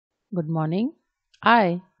Good morning.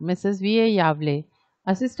 I, Mrs. V. A. Yavle,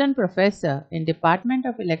 Assistant Professor in Department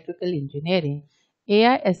of Electrical Engineering,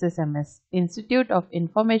 AISSMS, Institute of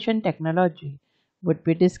Information Technology, would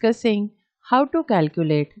be discussing how to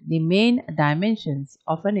calculate the main dimensions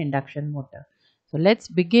of an induction motor. So let's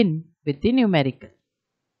begin with the numerical.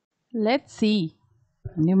 Let's see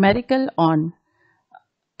numerical on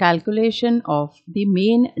calculation of the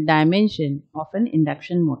main dimension of an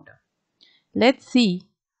induction motor. Let's see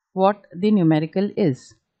what the numerical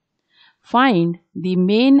is. Find the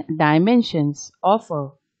main dimensions of a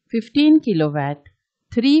 15 kilowatt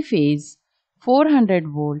 3-phase 400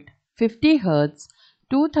 volt 50 Hz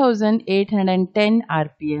 2810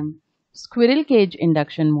 rpm squirrel cage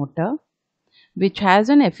induction motor which has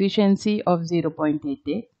an efficiency of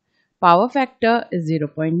 0.88, power factor is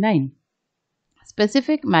 0.9,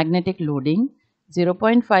 specific magnetic loading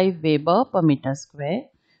 0.5 Weber per meter square,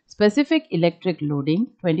 specific electric loading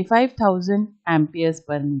 25,000 amperes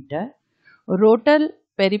per meter, rotor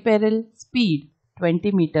peripheral speed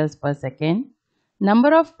 20 meters per second,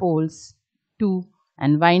 number of poles 2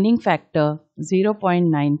 and winding factor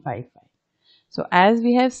 0.955. So as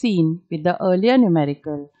we have seen with the earlier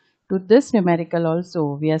numerical, to this numerical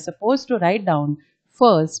also we are supposed to write down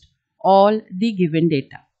first all the given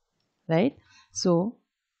data, right? So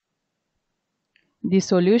the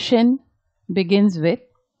solution begins with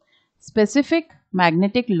specific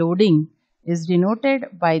magnetic loading is denoted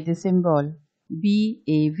by the symbol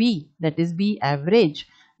BAV, that is B average,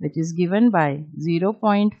 which is given by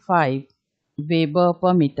 0.5 Weber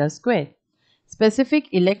per meter square. Specific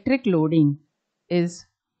electric loading is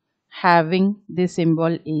having the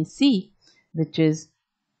symbol AC, which is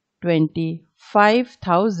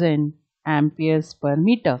 25,000 amperes per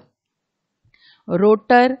meter.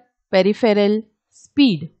 Rotor peripheral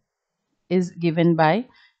speed is given by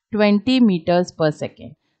 20 meters per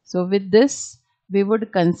second. So with this we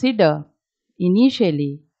would consider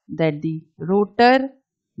initially that the rotor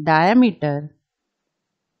diameter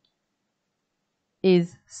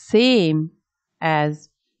is same as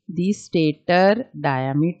the stator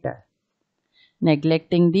diameter,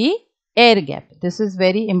 neglecting the air gap. This is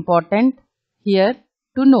very important here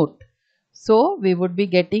to note. So we would be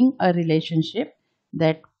getting a relationship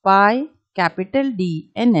that pi capital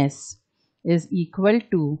D NS is equal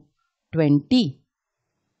to 20.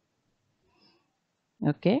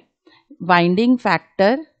 Okay. Winding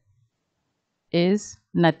factor is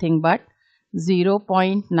nothing but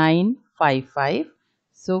 0.955.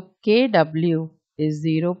 So KW is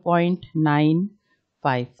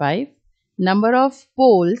 0.955. Number of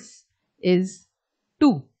poles is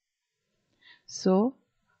 2. So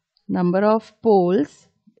number of poles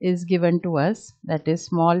is given to us, that is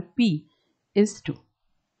small p is 2.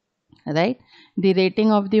 Right. The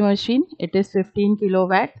rating of the machine, it is 15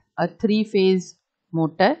 kilowatt, a 3-phase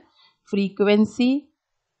motor. Frequency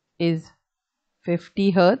is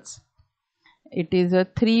 50 Hz. It is a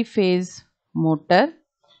 3-phase motor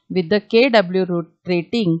with the KW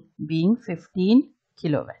rating being 15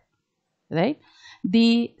 kilowatt. Right.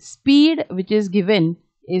 The speed which is given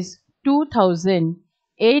is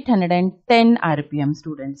 2810 rpm,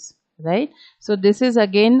 students. Right. So this is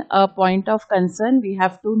again a point of concern. We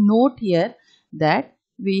have to note here that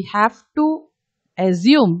we have to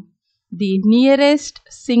assume the nearest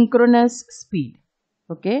synchronous speed.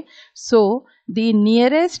 Okay. So the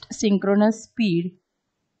nearest synchronous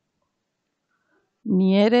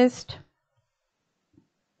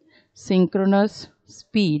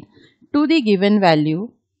speed to the given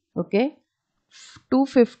value, okay,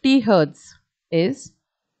 250 Hz is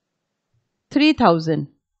 3000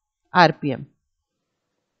 rpm.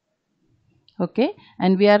 Okay,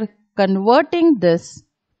 and we are converting this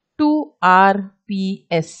to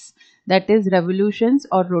RPS, that is revolutions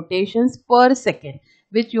or rotations per second,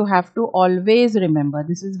 which you have to always remember.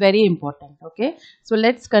 This is very important. Okay, so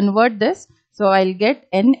let's convert this. So I'll get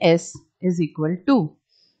NS is equal to,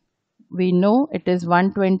 we know it is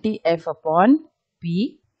 120 F upon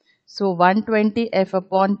P. So 120 F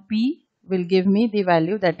upon P will give me the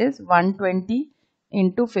value, that is 120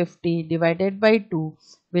 into 50 divided by 2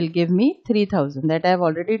 will give me 3000. That I have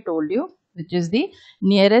already told you, which is the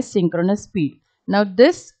nearest synchronous speed. Now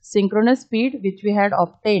this synchronous speed which we had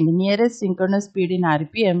obtained, nearest synchronous speed in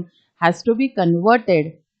RPM, has to be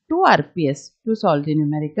converted to RPS to solve the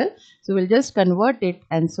numerical. So we'll just convert it,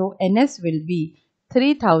 and so NS will be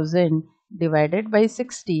 3000 divided by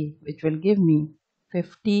 60, which will give me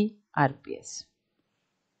 50 RPS.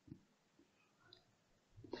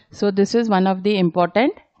 So this is one of the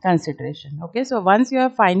important consideration. Okay, so once you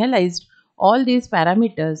have finalized all these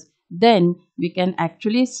parameters, then we can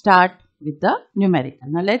actually start with the numerical.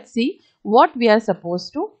 Now let's see what we are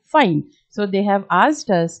supposed to find. So they have asked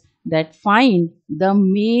us that find the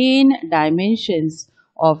main dimensions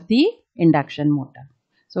of the induction motor.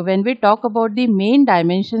 So when we talk about the main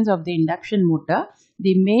dimensions of the induction motor,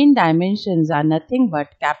 the main dimensions are nothing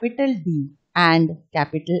but capital D and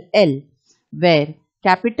capital L, where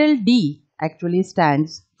capital D actually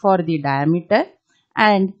stands for the diameter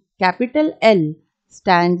and capital L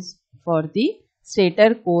stands for the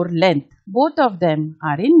stator core length. Both of them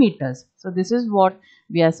are in meters. So this is what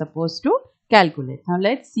we are supposed to calculate. Now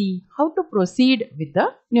let's see how to proceed with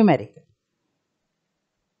the numerical.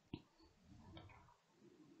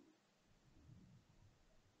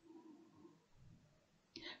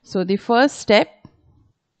 So the first step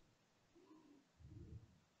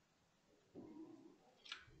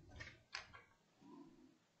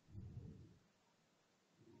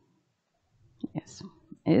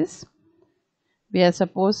is we are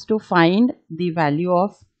supposed to find the value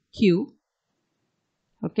of Q,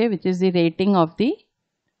 okay, which is the rating of the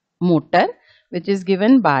motor, which is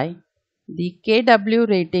given by the kW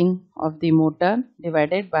rating of the motor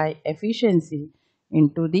divided by efficiency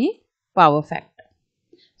into the power factor.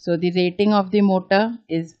 So the rating of the motor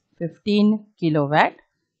is 15 kilowatt.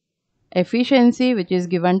 Efficiency which is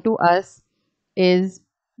given to us is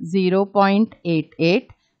 0.88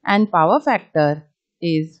 and power factor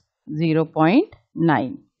is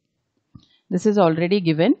 0.9. This is already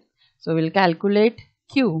given. So we'll calculate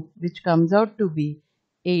Q, which comes out to be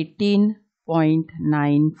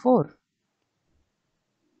 18.94.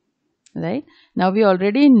 Right? Now we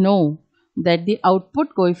already know that the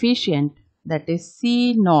output coefficient, that is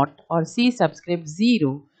C naught or C subscript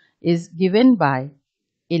 0, is given by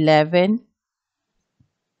 11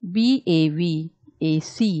 BAV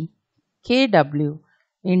AC kW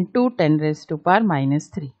into 10 raised to power minus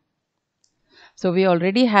 3. So we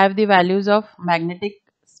already have the values of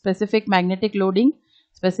specific magnetic loading,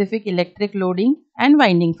 specific electric loading and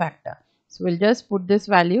winding factor. So we'll just put these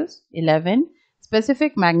values. 11,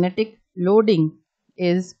 specific magnetic loading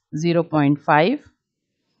is 0.5,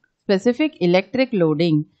 specific electric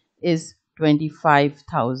loading is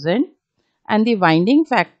 25,000 and the winding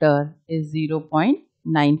factor is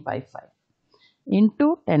 0.955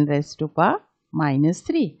 into 10 raised to power minus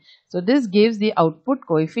 3. So this gives the output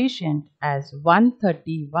coefficient as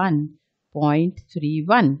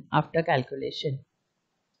 131.31 after calculation.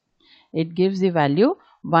 It gives the value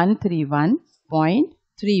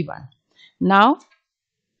 131.31. Now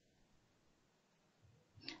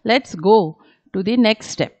let's go to the next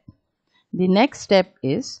step. The next step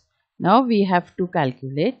is, now we have to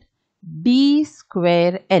calculate D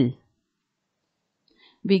square L.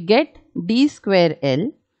 We get D square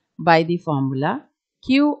L by the formula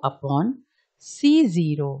Q upon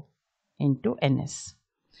C0 into Ns.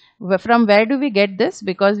 From where do we get this?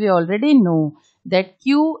 Because we already know that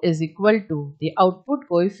Q is equal to the output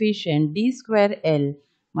coefficient D square L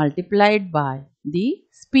multiplied by the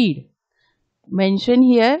speed. Mention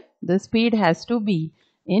here the speed has to be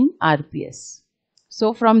in RPS.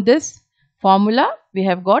 So from this formula we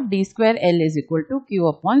have got D square L is equal to Q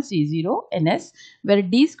upon C0 Ns, where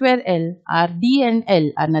D square L are D and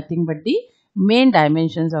L are nothing but the main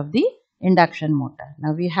dimensions of the induction motor.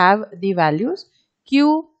 Now we have the values.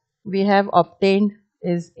 Q we have obtained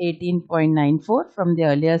is 18.94 from the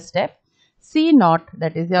earlier step. C naught,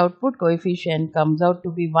 that is the output coefficient, comes out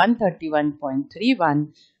to be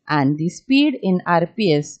 131.31 and the speed in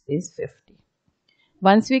RPS is 50.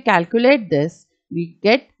 Once we calculate this, we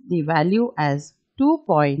get the value as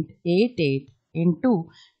 2.88 into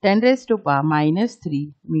 10 raised to power minus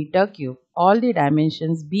 3 meter cube, all the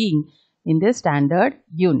dimensions being in the standard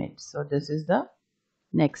units. So this is the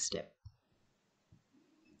next step.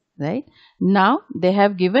 Right? Now they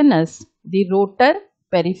have given us the rotor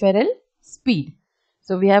peripheral speed.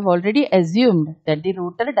 So we have already assumed that the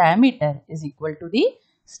rotor diameter is equal to the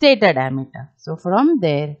stator diameter. So from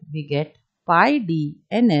there we get pi d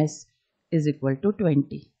ns is equal to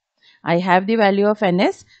 20. I have the value of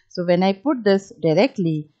ns. So when I put this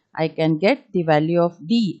directly, I can get the value of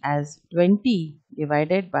d as 20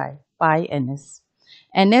 divided by pi ns.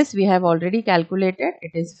 Ns we have already calculated.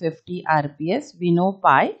 It is 50 rps. We know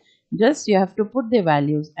pi. Just you have to put the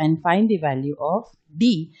values and find the value of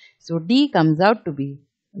d. So d comes out to be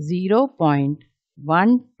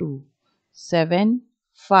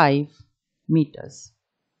 0.1275 meters.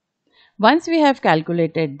 Once we have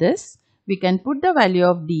calculated this, we can put the value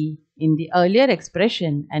of d in the earlier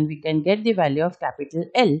expression and we can get the value of capital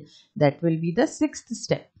L. That will be the sixth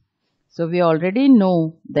step. So we already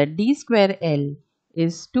know that d square L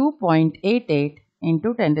is 2.88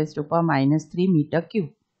 into 10 raised to power minus 3 meter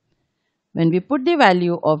cube. When we put the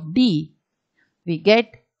value of D, we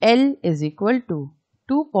get L is equal to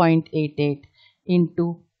 2.88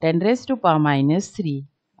 into 10 raised to power minus 3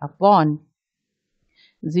 upon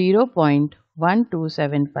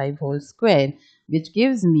 0.1275 whole square, which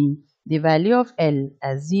gives me the value of L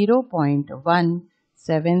as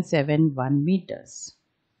 0.1771 meters.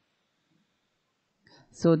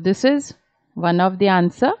 So this is one of the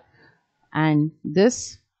answer and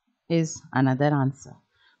this is another answer.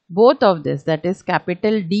 Both of this, that is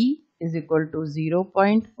capital D is equal to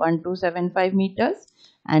 0.1275 meters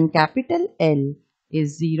and capital L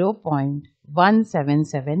is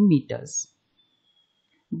 0.177 meters.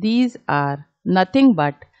 These are nothing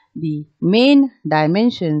but the main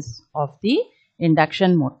dimensions of the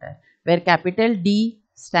induction motor, where capital D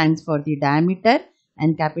stands for the diameter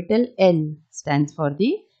and capital L stands for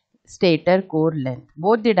the stator core length.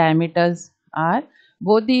 Both the dimensions are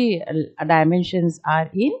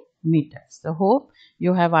in meters. So hope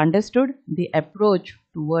you have understood the approach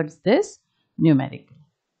towards this numerical.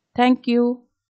 Thank you.